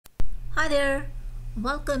Hi there,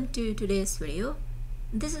 welcome to today's video.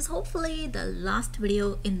 This is hopefully the last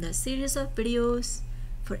video in the series of videos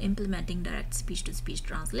for implementing direct speech-to-speech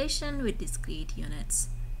translation with discrete units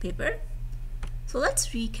paper. So let's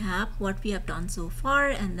recap what we have done so far,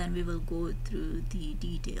 and then we will go through the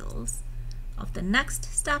details of the next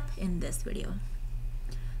step in this video.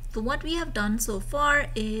 So what we have done so far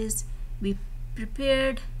is we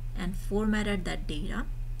prepared and formatted that data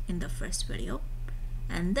in the first video,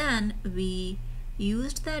 and then we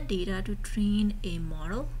used that data to train a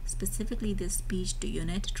model, specifically the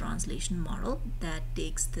speech-to-unit translation model that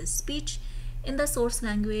takes the speech in the source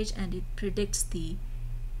language and it predicts the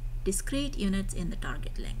discrete units in the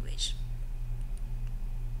target language.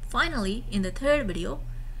 Finally, in the third video,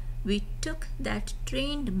 we took that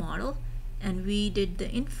trained model and we did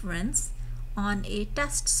the inference on a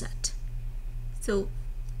test set. So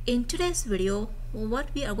in today's video, what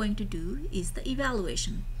we are going to do is the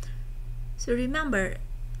evaluation. So remember,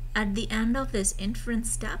 at the end of this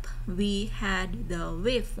inference step, we had the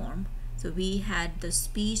waveform. So we had the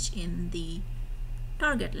speech in the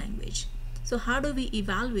target language. So how do we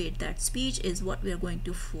evaluate that speech is what we are going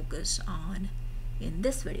to focus on in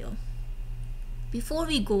this video. Before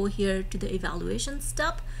we go here to the evaluation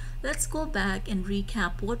step, let's go back and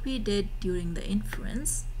recap what we did during the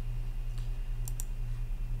inference.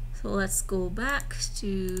 So let's go back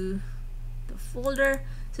to the folder.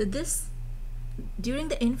 So during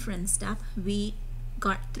the inference step, we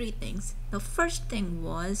got three things. The first thing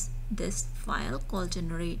was this file called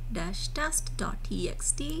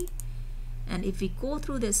generate-test.txt. And if we go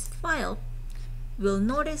through this file, we'll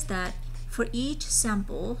notice that for each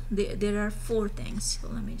sample, there are four things. So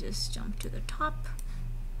let me just jump to the top.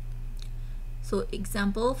 So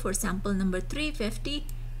example, for sample number 350,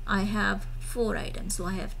 I have four items. So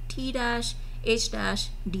I have T dash, H dash,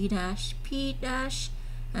 D dash, P dash,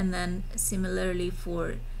 and then similarly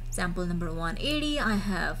for sample number 180, I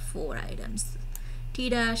have four items: T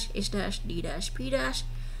dash, H dash, D dash, P dash.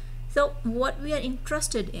 So what we are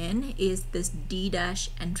interested in is this D dash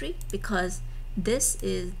entry, because this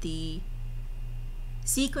is the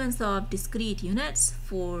sequence of discrete units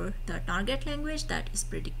for the target language that is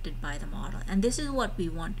predicted by the model, and this is what we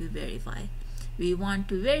want to verify. We want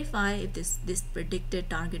to verify if this predicted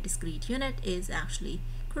target discrete unit is actually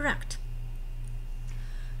correct.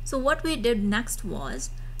 So what we did next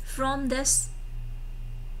was, from this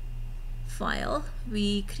file,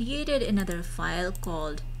 we created another file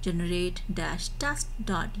called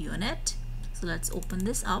generate-test.unit. So let's open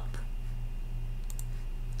this up.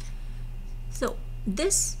 So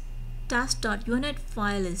this test.unit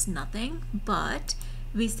file is nothing but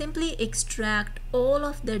we simply extract all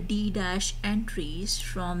of the D dash entries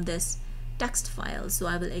from this text file. So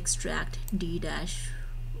I will extract D dash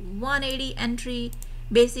 180 entry.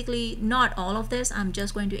 Basically, not all of this. I'm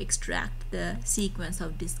just going to extract the sequence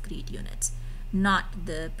of discrete units, not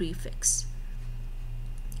the prefix.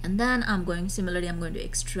 And then I'm going to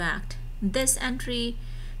extract this entry.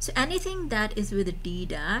 So anything that is with a D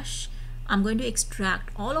dash, I'm going to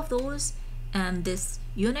extract all of those, and this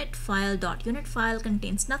unit file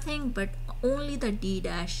contains nothing but only the D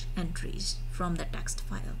dash entries from the text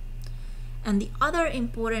file. And the other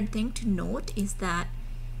important thing to note is that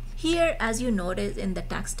here, as you notice in the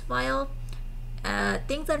text file,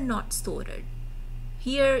 things are not sorted.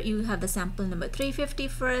 Here you have the sample number 350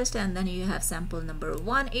 first, and then you have sample number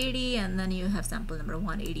 180, and then you have sample number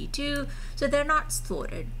 182. So they're not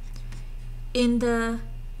sorted. In the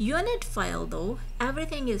unit file though,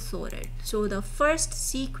 everything is sorted. So the first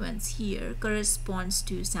sequence here corresponds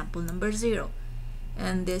to sample number 0,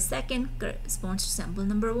 and the second corresponds to sample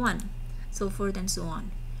number 1, so forth and so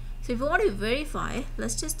on. So if you want to verify,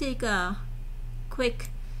 let's just do a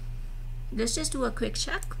quick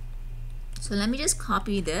check. So let me just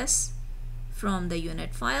copy this from the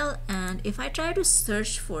unit file, and if I try to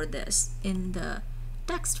search for this in the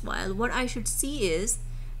text file, what I should see is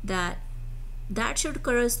that should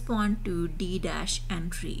correspond to D dash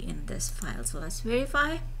entry in this file. So let's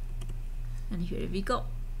verify, and here we go.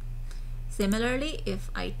 Similarly,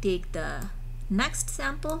 if I take the next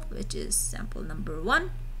sample, which is sample number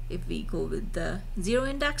 1, if we go with the 0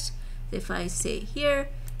 index, if I say here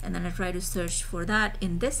and then I try to search for that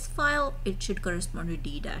in this file, it should correspond to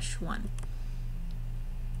D dash 1.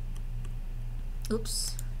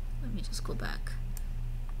 Oops, let me just go back.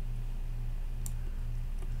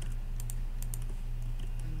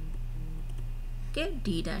 Okay,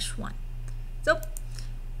 D dash 1. So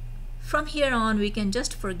from here on, we can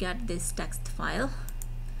just forget this text file,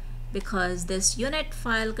 because this unit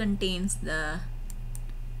file contains the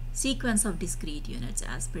sequence of discrete units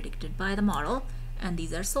as predicted by the model, and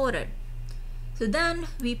these are sorted. So then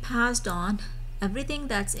we passed on everything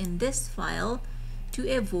that's in this file to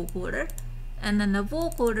a vocoder, and then the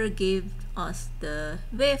vocoder gave us the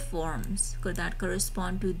waveforms that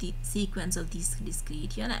correspond to the sequence of these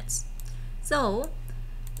discrete units. So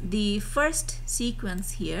the first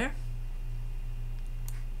sequence here,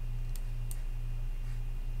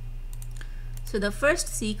 so the first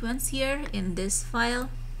sequence here in this file,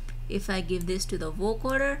 if I give this to the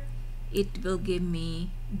vocoder, it will give me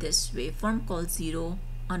this waveform called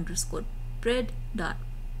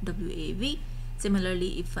 0_prid.wav.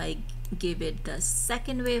 Similarly, if I give it the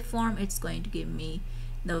second waveform, it's going to give me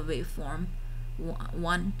the waveform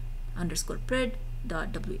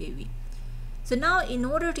 1_prid.wav. So now, in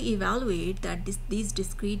order to evaluate that these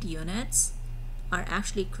discrete units are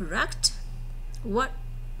actually correct, what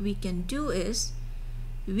we can do is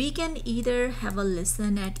we can either have a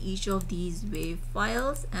listen at each of these wave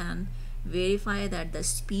files and verify that the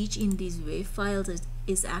speech in these wave files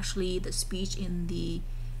is actually the speech in the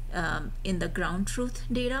ground truth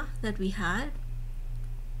data that we had,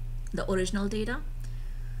 the original data.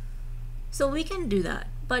 So we can do that,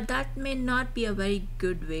 but that may not be a very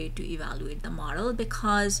good way to evaluate the model,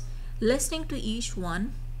 because listening to each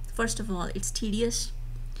one, first of all, it's tedious,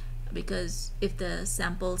 because if the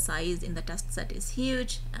sample size in the test set is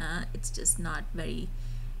huge, it's just not very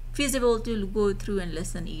feasible to go through and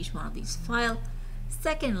listen each one of these files.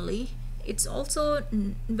 Secondly, it's also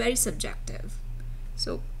very subjective.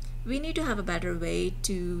 So we need to have a better way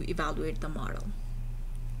to evaluate the model.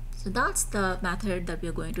 So that's the method that we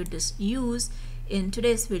are going to use in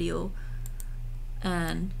today's video,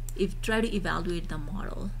 and try to evaluate the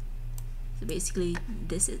model. So basically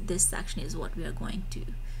this section is what we are going to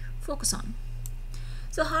focus on.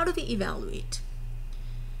 So how do we evaluate?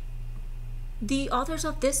 The authors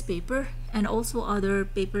of this paper and also other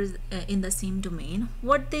papers in the same domain,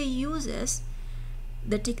 what they use is,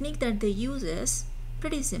 the technique that they use is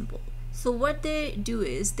pretty simple. So what they do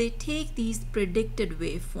is they take these predicted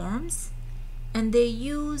waveforms and they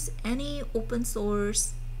use any open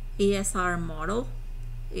source ASR model.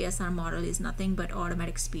 ASR model is nothing but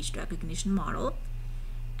automatic speech recognition model,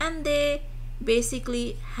 and they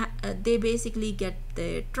basically get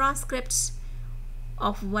the transcripts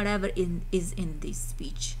of whatever is in these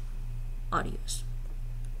speech audios.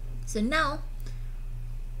 So now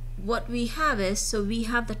what we have is, so we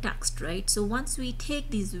have the text, right? So once we take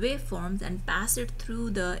these waveforms and pass it through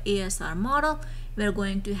the ASR model, we're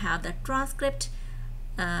going to have the transcript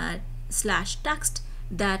slash text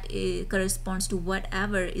that corresponds to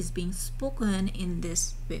whatever is being spoken in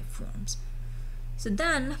these waveforms. So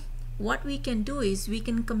then what we can do is we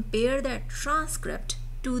can compare that transcript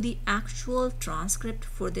to the actual transcript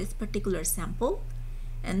for this particular sample,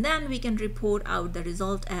 and then we can report out the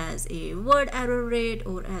result as a word error rate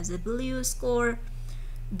or as a BLEU score.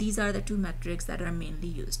 These are the two metrics that are mainly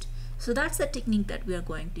used. So that's the technique that we are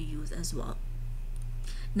going to use as well.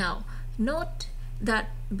 Now note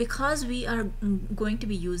that because we are going to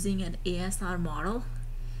be using an ASR model,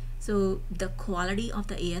 so the quality of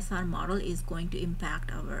the ASR model is going to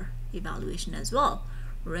impact our evaluation as well,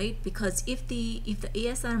 right? Because if the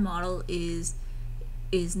ASR model is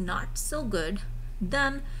not so good,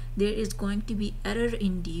 then there is going to be error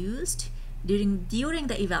induced during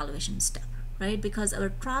the evaluation step, right? Because our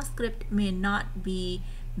transcript may not be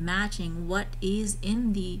matching what is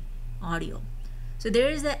in the audio. So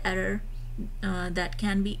there is an error that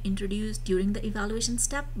can be introduced during the evaluation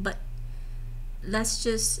step, but let's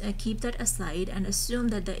just keep that aside and assume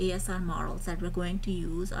that the ASR models that we're going to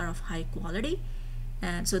use are of high quality,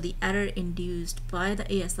 and so the error induced by the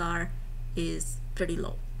ASR is pretty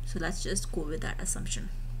low. So let's just go with that assumption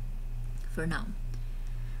for now.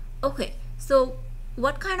 Okay, so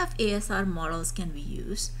what kind of ASR models can we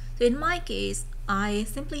use? So in my case, I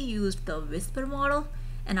simply used the Whisper model,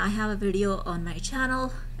 and I have a video on my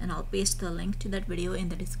channel, and I'll paste the link to that video in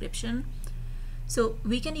the description. So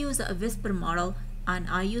we can use a Whisper model, and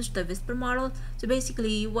I used the Whisper model. So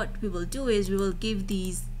basically what we will do is we will give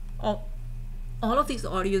these all of these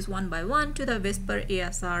audios one by one to the Whisper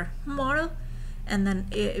ASR model, and then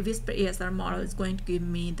a Whisper ASR model is going to give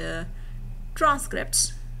me the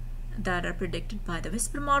transcripts that are predicted by the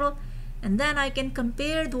Whisper model, and then I can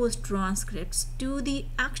compare those transcripts to the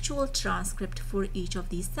actual transcript for each of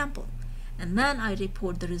these samples, and then I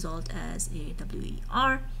report the result as a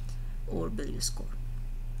WER or BLEU score.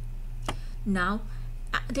 Now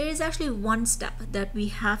there is actually one step that we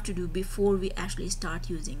have to do before we actually start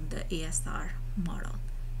using the ASR model.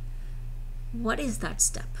 What is that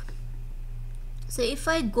step? So if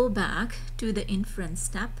I go back to the inference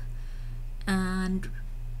step and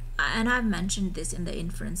and I've mentioned this in the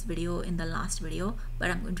inference video in the last video,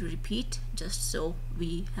 but I'm going to repeat just so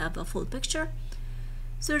we have a full picture.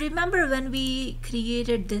 So remember, when we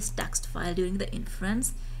created this text file during the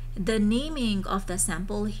inference, the naming of the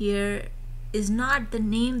sample here is not the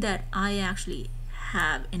name that I actually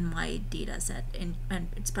have in my data set, and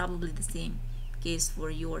it's probably the same case for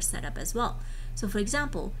your setup as well. So for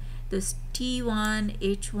example, this T1,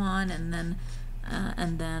 H1,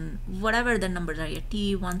 and then whatever the numbers are here,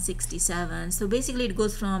 T167. So basically it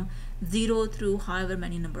goes from 0 through however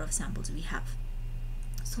many number of samples we have.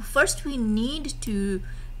 So first we need to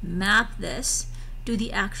map this to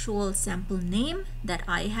the actual sample name that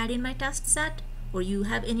I had in my test set, or you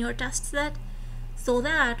have in your test set, so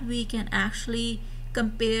that we can actually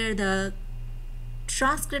compare the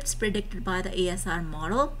transcripts predicted by the ASR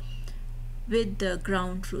model with the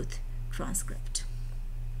ground truth transcript.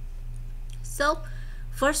 So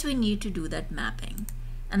first we need to do that mapping,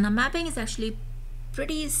 and the mapping is actually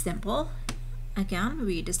pretty simple. Again,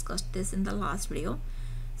 we discussed this in the last video.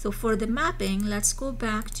 So for the mapping, let's go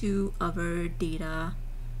back to our data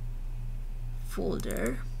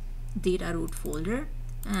folder, data root folder,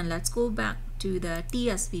 and let's go back to the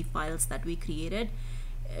TSV files that we created.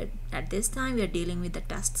 At this time we are dealing with the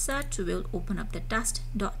test set, so we'll open up the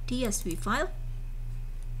test.tsv file.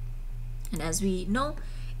 And as we know,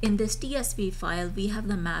 in this TSV file we have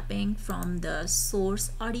the mapping from the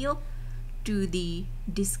source audio to the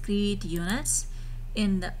discrete units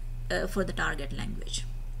in the for the target language.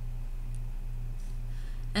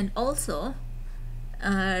 And also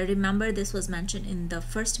remember, this was mentioned in the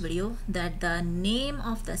first video, that the name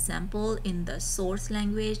of the sample in the source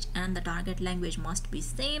language and the target language must be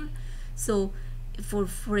same. So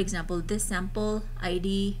for example, this sample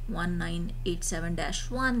ID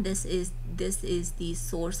 1987-1, this is the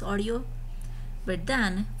source audio, but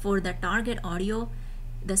then for the target audio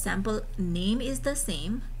the sample name is the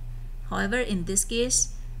same. However, in this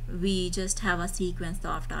case we just have a sequence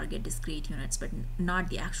of target discrete units, but not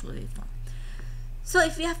the actual waveform. So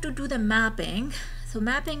if we have to do the mapping, so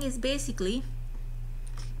mapping is basically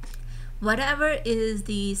whatever is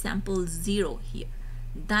the sample 0 here,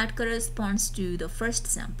 that corresponds to the first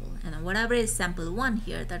sample, and whatever is sample 1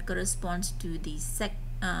 here, that corresponds to the second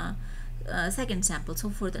sample, so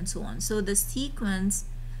forth and so on. So the sequence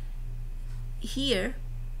here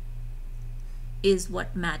is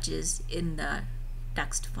what matches in the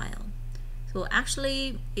text file. So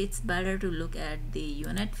actually it's better to look at the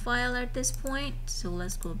unit file at this point. So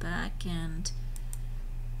let's go back and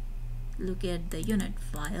look at the unit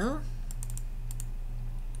file.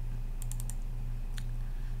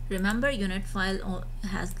 Remember, unit file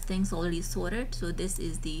has things already sorted. So this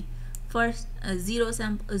is the first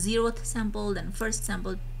zeroth sample, then first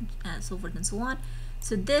sample, so forth and so on.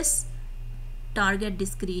 So this target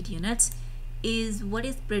discrete units is what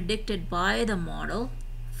is predicted by the model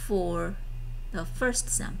for the first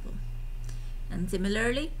sample, and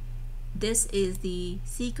similarly this is the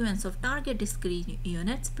sequence of target discrete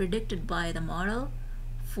units predicted by the model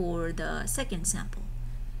for the second sample.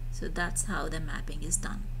 So that's how the mapping is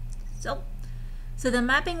done. So the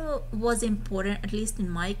mapping was important, at least in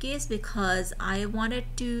my case, because I wanted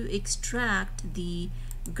to extract the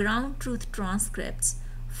ground truth transcripts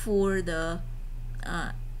for the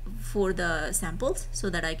samples, so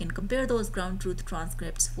that I can compare those ground truth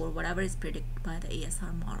transcripts for whatever is predicted by the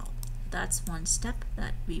ASR model. That's one step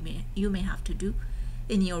that you may have to do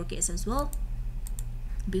in your case as well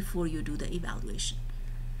before you do the evaluation.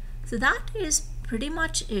 So that is pretty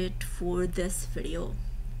much it for this video.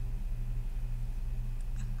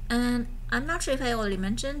 And I'm not sure if I already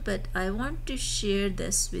mentioned, but I want to share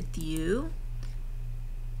this with you.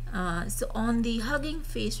 So on the Hugging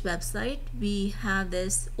Face website, we have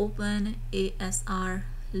this open ASR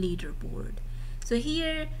leaderboard. So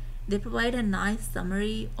here they provide a nice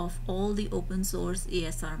summary of all the open source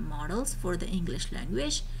ASR models for the English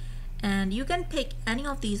language, and you can pick any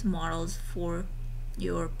of these models for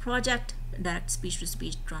your project, that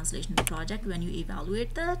speech-to-speech translation project, when you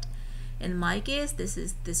evaluate that. In my case, this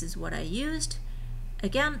is what I used.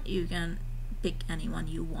 Again, you can pick any one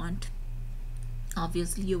you want.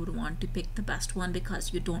 Obviously you would want to pick the best one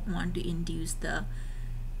because you don't want to induce the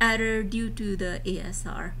error due to the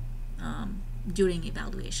ASR during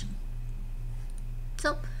evaluation.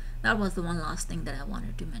 So that was the one last thing that I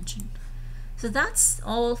wanted to mention. So that's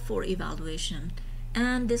all for evaluation,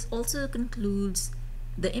 and this also concludes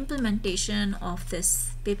the implementation of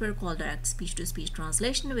this paper called Direct Speech-to-Speech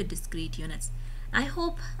Translation with Discrete Units. I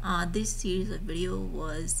hope this series of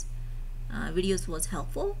videos was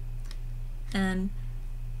helpful, and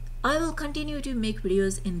I will continue to make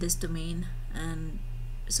videos in this domain, and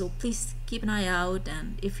So please keep an eye out,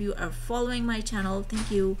 and if you are following my channel, thank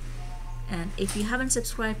you. And if you haven't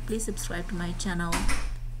subscribed, please subscribe to my channel,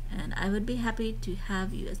 and I would be happy to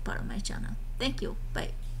have you as part of my channel. Thank you.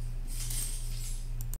 Bye.